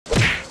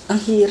Ang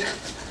hirap.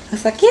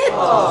 Ang sakit.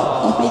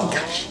 Oh my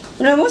gosh.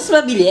 Ano mas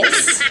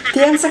mabilis?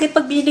 Kaya ang sakit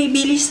pag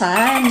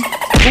binibilisan.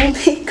 Oh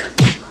my God.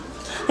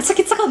 Ang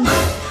sakit sa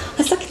kamay.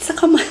 Ang sakit sa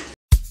kamay.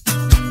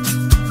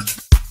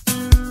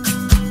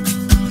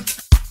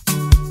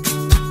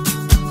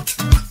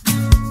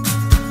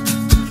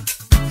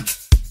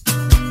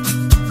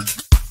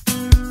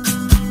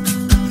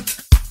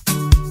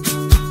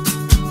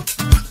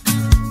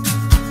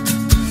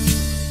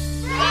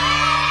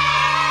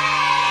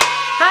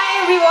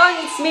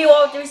 It's me,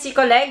 Walter, si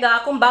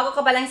Colega. Kung bago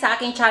ka pa lang sa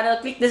aking channel,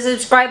 click the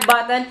subscribe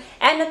button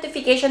and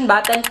notification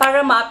button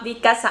para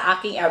ma-update ka sa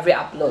aking every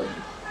upload.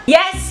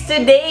 Yes,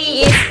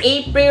 today is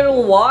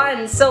April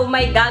 1. So,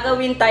 may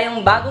gagawin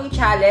tayong bagong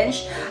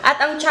challenge.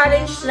 At ang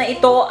challenge na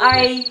ito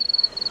ay,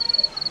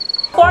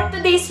 for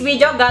today's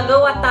video,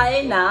 gagawa tayo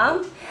ng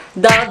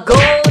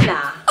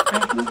DALGONA.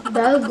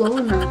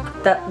 DALGONA.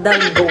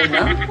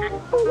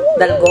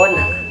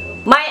 DALGONA.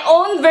 My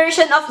own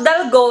version of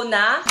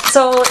DALGONA.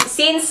 So,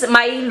 since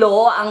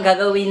Milo ang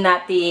gagawin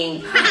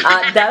nating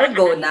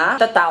DALGONA,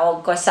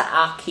 tatawag ko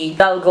sa aking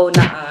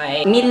DALGONA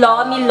ay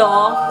Milo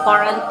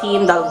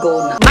Quarantine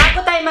DALGONA. Bago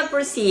tayo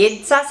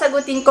mag-proceed,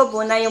 sasagutin ko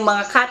muna yung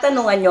mga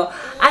katanungan nyo.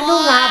 Ano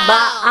nga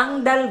ba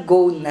ang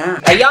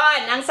DALGONA?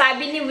 Ayun, ang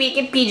sabi ni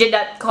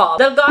Wikipedia.com,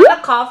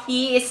 DALGONA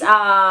coffee is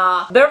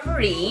a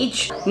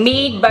beverage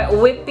made by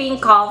whipping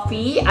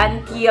coffee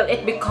until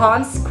it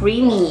becomes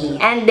creamy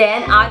and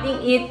then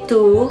adding it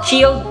to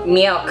chilled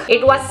milk.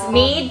 It was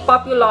made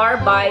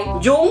popular by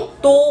Jung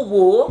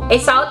To-woo, a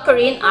South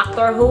Korean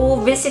actor who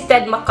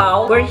visited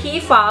Macau where he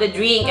found the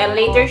drink and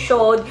later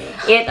showed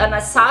it on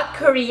a South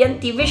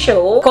Korean TV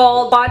show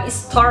called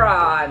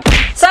Restaurant.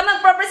 So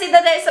magproproceed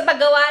na tayo sa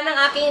paggawa ng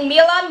aking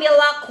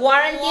Mila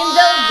Quarantine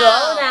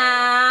DALGONA.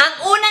 Ang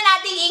una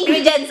nating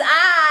ingredients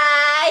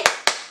ay...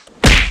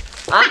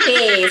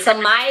 Okay, so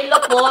Milo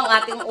po ang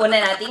ating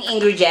una nating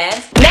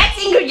ingredients. Next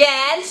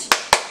ingredients!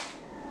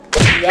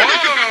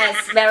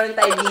 Yes! Meron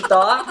tayo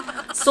dito.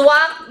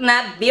 Swak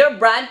na beer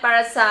brand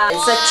para sa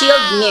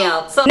chilled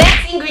milk. So,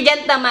 next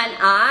ingredient naman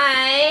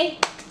ay...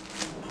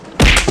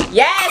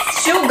 Yes!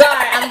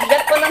 Sugar! Ang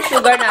bigat po ng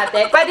sugar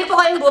natin. Pwede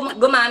po kayong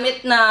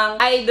gumamit ng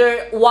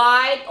either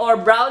white or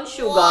brown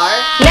sugar.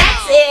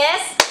 Next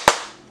is...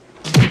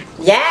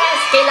 Yes!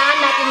 Kailangan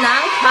natin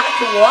ng hot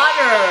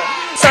water.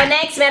 So,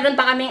 next, meron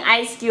pa kaming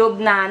ice cube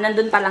na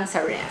nandun pa lang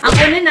sa ref. Ang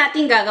una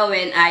natin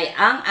gagawin ay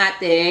ang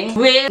ating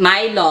whipped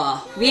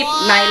Milo. Whipped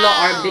Milo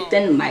or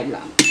beaten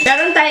Milo.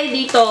 Meron tayo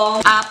dito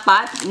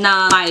 4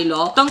 na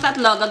Milo. Itong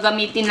tatlo,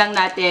 gagamitin lang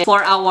natin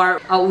for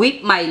our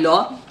whipped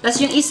Milo. Tapos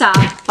yung isa,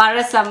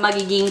 para sa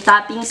magiging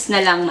toppings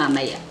na lang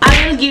mamaya.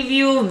 I will give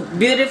you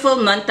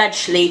beautiful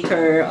montage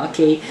later.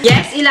 Okay?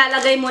 Yes,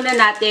 ilalagay muna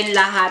natin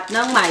lahat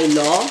ng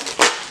Milo.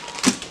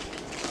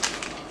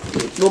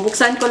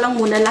 Bubuksan ko lang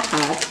muna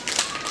lahat.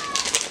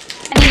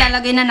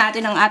 Ilalagay na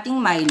natin ang ating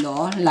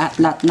Milo.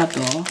 Lahat na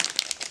to.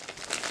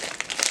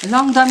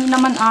 Ang dami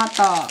naman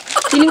ata.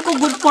 Feeling ko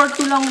good for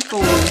 2 lang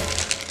to.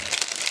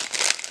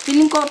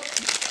 Feeling ko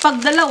pag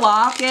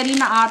dalawa, carry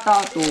na ata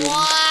to.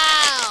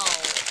 Wow!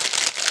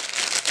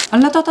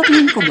 Ang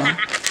natatatlin ko ba?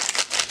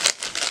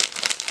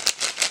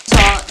 So,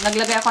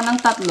 naglagay ako ng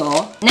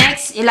 3.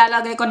 Next,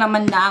 ilalagay ko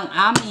naman na ang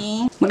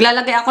aming...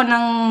 Maglalagay ako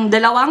ng 2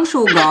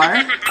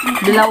 sugar.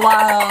 2...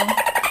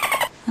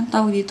 Anong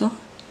tawag dito?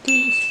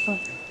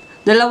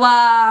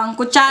 2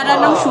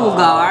 kutsara ng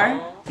sugar.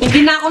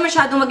 Hindi na ako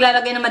masyadong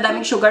maglalagay ng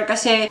madaming sugar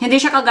kasi hindi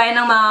siya kagaya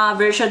ng mga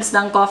versions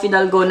ng coffee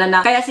DALGONA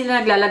na kaya sila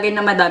naglalagay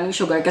ng madaming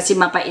sugar kasi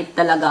mapait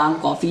talaga ang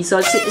coffee.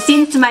 So,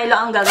 since Milo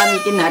ang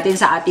gagamitin natin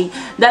sa ating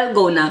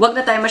DALGONA, wag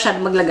na tayo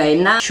masyadong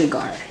maglagay ng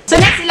sugar. So,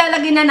 next,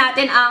 ilalagay na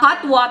natin ang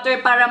hot water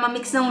para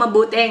mamix ng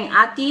mabuti ang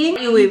ating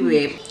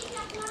i-whip.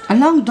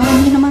 Alam,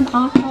 dami naman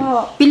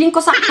ata. Piling ko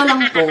sakto lang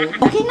to.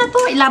 Okay na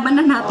to, ilaban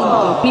na natin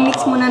to.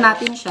 Mimix muna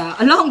natin siya.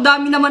 Alam,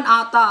 dami naman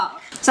ata.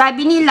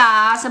 Sabi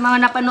nila, sa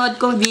mga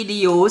napanood kong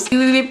videos,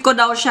 i-whip ko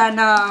daw siya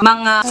na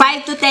mga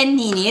 5 to 10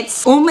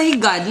 minutes. Oh my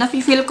God,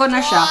 nafe-feel ko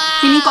na siya.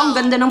 Feeling ko ang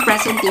ganda ng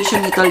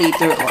presentation nito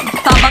later on.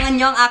 Tabangan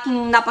nyo ang aking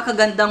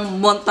napakagandang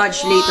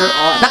montage later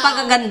on.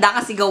 Napakaganda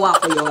kasi gawa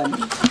ko yon.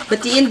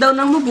 Batiin daw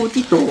ng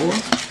mabuti to.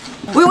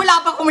 Uy,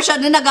 wala pa ako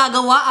masyado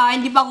nagagawa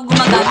Hindi pa ako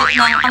gumagamit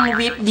ng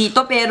pang-whip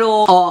dito.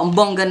 Pero, ang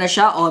bongga na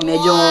siya.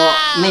 Medyo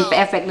may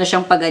pa-effect na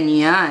siyang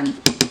paganyan.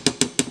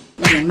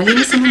 Ayan,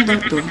 malinis naman daw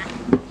to.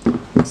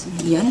 So,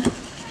 yan.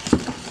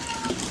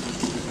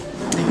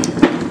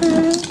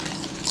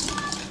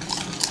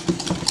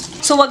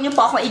 So, wag niyo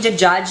po ako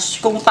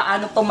i-judge kung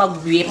paano po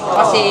mag-whip.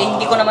 Kasi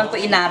hindi ko naman po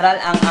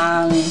inaral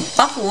ang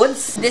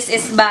pa-foods. This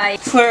is my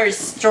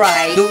first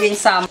try doing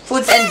some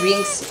foods and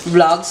drinks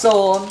vlog.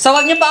 So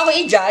wag niyo po ako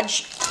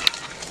i-judge.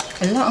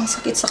 Ala, ang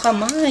sakit sa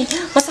kamay.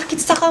 Masakit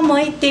sa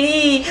kamay,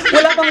 te.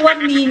 Wala pang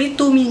 1 minute,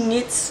 2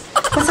 minutes.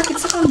 Masakit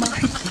sa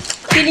kamay.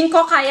 Feeling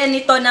ko kaya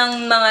nito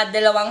ng mga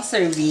 2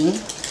 serving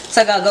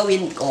sa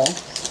gagawin ko.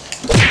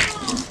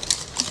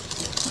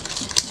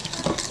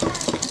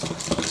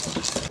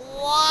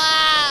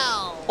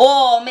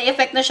 Wow! May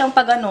effect na siyang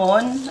pag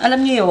ganon.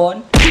 Alam niyo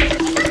yun?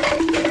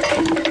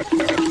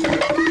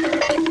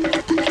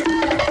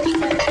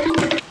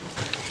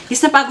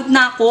 Guys, napagod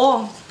na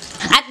ako.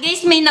 At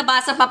guys, may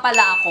nabasa pa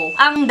pala ako.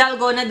 Ang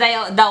dalgona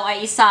daw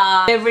ay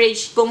isa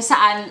beverage kung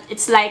saan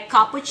it's like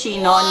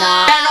cappuccino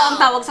na pero ang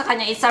tawag sa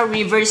kanya is a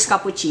reverse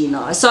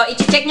cappuccino. So,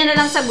 i-check nyo na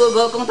lang sa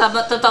Google kung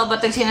totoo ba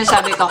itong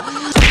sinasabi ko.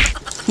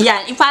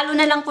 Yan, i-follow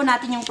na lang po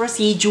natin yung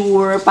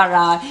procedure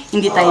para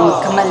hindi tayo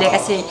magkamali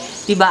kasi,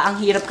 diba, ang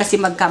hirap kasi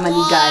magkamali,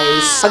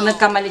 guys. Pag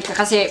nagkamali ka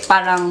kasi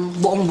parang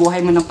buong buhay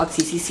mo ng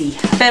pagsisisi.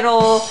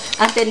 Pero,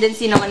 ang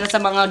tendency naman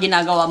sa mga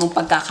ginagawa mong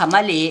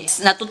pagkakamali,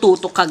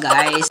 natututo ka,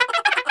 guys.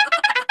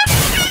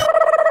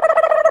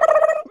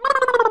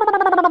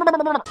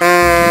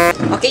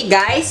 Okay,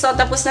 guys, so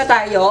tapos na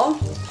tayo.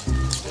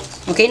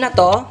 Okay na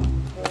to.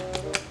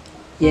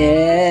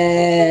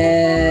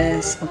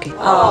 Yes. Okay.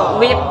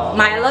 With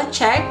Milo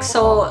check.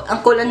 So,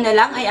 ang kulang na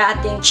lang ay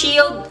ating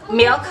chilled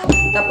milk.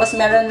 Tapos,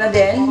 meron na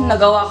din.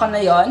 Nagawa ko na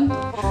yon.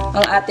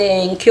 Ang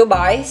ating cube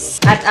ice.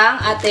 At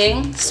ang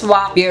ating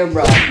swap beer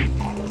broth.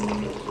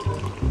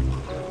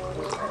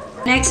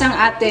 Next, ang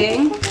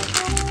ating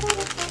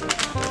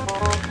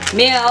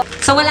milk.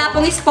 So, wala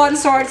pong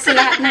sponsor sa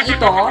lahat ng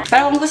ito.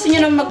 Pero kung gusto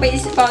nyo naman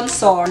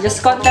magpa-sponsor, just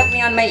contact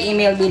me on my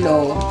email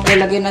below.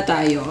 Ilagay na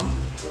tayo.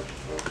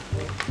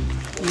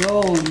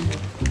 Yun.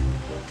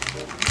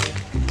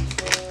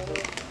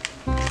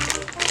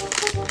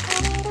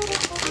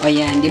 O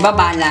yan, di ba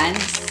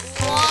balance?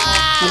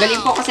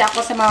 Magaling po kasi ako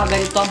sa mga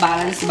ganito,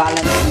 balance.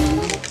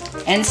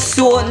 And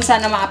soon,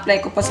 sana ma-apply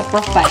ko pa sa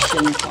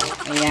profession ko.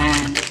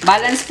 Ayan.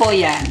 Balance po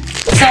yan.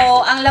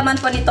 So, ang laman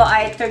po nito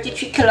ay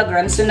 33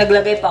 kilograms. So,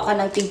 naglagay po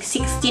ako ng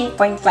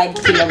 16.5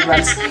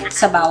 kilograms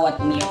sa bawat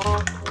meal.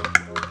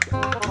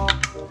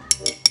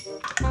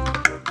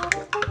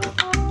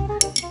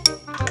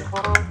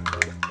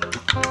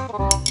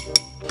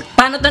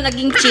 Paano to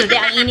naging chilled?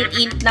 Ang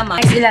init-init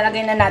naman. Guys,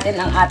 ilalagay na natin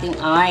ang ating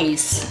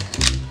ice.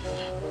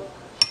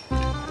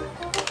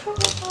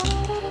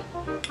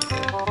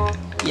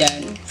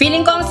 Yan.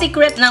 Feeling ko ang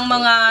secret ng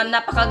mga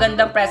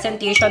napakagandang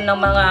presentation ng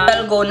mga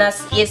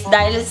dalgonas is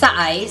dahil sa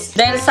ice.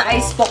 Dahil sa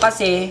ice po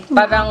kasi,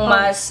 parang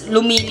mas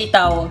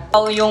lumilitaw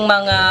yung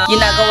mga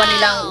ginagawa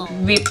nilang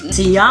whip.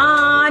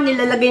 Yan,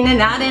 nilalagay na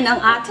natin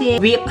ang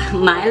ating whip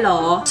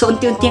Milo. So,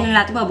 unti-unti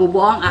na natin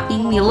mabubuo ang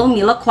ating Milo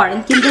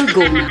Quarantine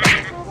Dalgona.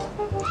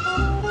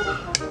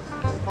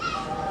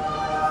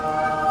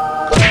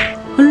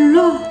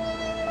 Hala!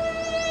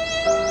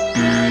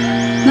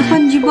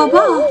 Napanji ba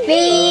ba?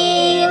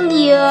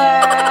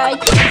 Failure!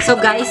 So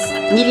guys,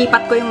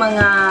 nilipat ko yung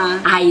mga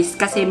ice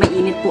kasi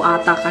mainit po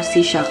ata kasi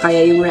siya.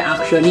 Kaya yung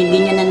reaction,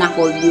 hindi niya na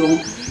na-hold yung...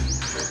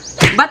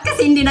 Ba't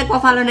kasi hindi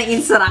nagpa-follow ng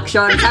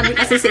instruction? Sabi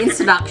kasi sa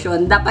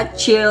instruction, dapat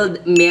chilled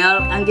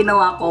milk. Ang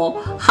ginawa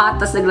ko, hot,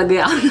 tas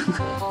naglagay ako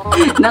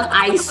ng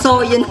ice.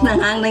 So, yun na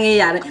nga ang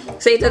nangyayari.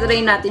 So, ito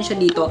try natin siya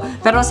dito.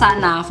 Pero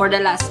sana, for the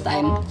last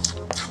time.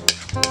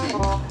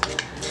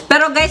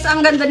 Pero guys,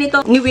 ang ganda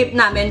nito, ni-whip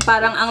namin,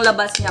 parang ang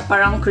labas niya,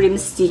 parang cream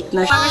stick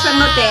na siya. Parang siyang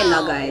Nutella,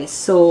 guys.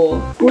 So,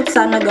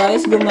 sana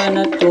guys,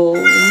 gumana to.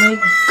 Oh my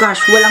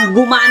gosh, walang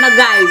gumana,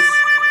 guys.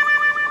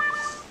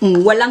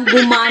 Walang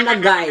gumana,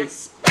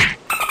 guys.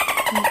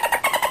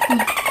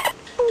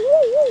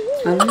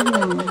 Ano?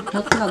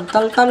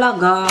 Nagtal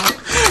talaga.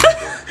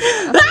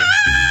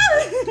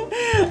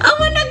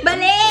 Ako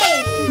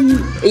nagbalik!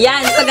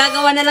 Yan, so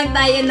gagawa na lang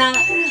tayo ng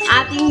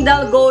ating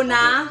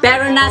dalgona,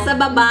 pero nasa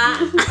baba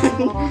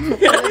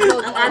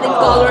ang ating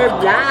color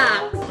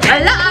black.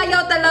 Ala,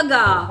 ayaw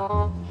talaga.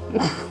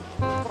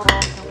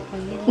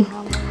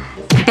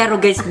 Pero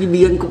guys,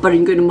 bibigyan ko pa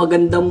rin kayo ng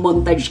magandang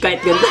montage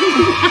kahit ganda.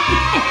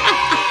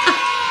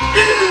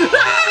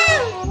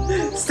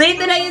 So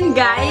ito na yun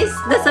guys,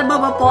 nasa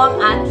baba po ang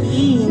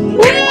ating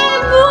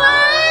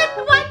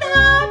What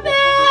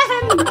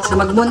happened? So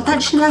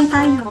mag-montage na lang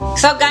tayo.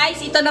 So guys,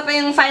 ito na pa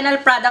yung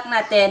final product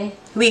natin.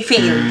 We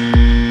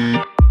failed.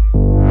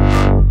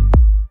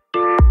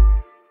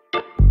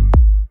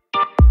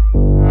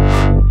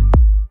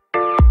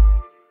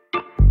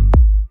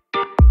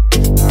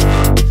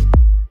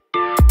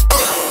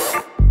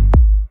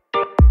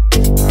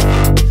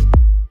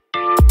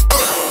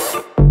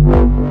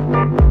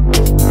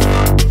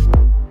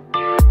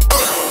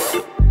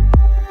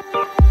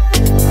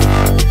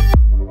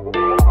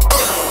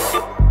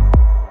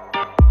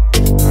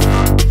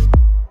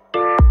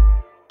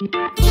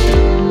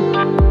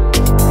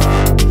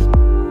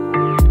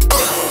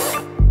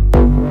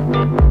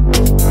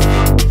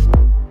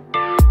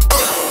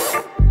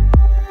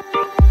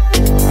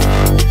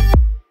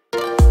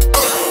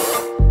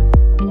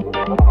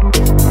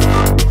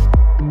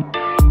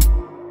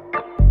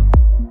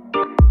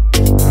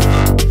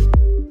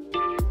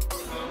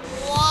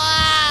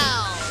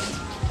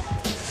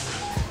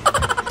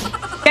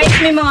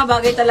 May mga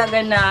bagay talaga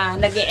na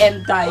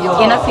nag-e-end tayo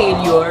in a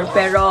failure.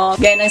 Pero,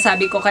 gaya ng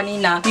sabi ko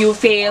kanina, you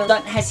fail,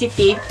 don't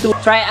hesitate to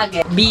try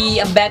again.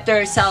 Be a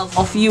better self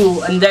of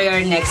you under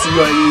your next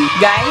journey.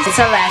 Guys, it's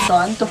a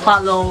lesson to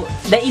follow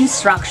the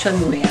instruction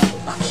well.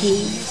 Okay.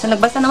 So,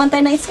 nagbasa naman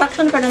tayo ng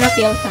instruction pero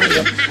na-fail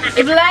tayo.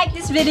 If you like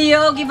this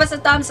video, give us a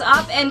thumbs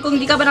up. And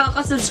kung di ka ba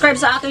nakaka-subscribe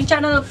sa aking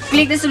channel,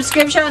 click the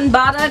subscription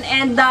button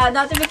and the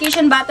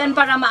notification button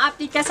para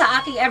ma-update ka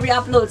sa aking every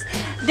uploads.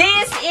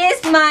 This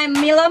is my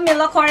Milo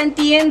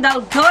quarantine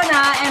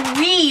dalgona and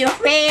we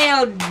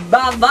failed.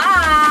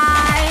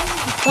 Bye-bye!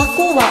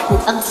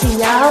 Waku-waku ang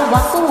siya,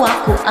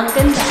 waku-waku ang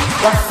ganda.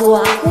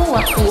 Waku-waku,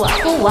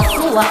 waku-waku,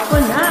 waku-waku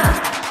na.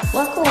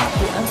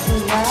 Waku-waku ang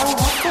siya,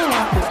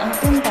 waku-waku ang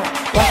ganda.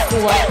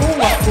 Waku-waku,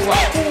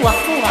 waku-waku,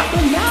 waku-waku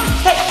na.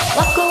 Hey!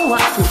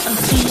 Waku-waku ang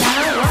siya,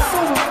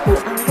 waku-waku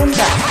ang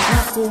ganda.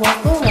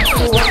 Waku-waku,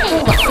 waku-waku,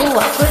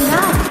 waku-waku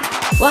na.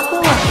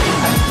 Waku-waku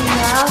ang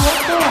siya,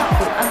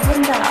 waku-waku ang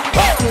ganda.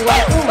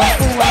 Waku-waku,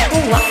 waku-waku,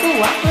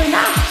 waku-waku na.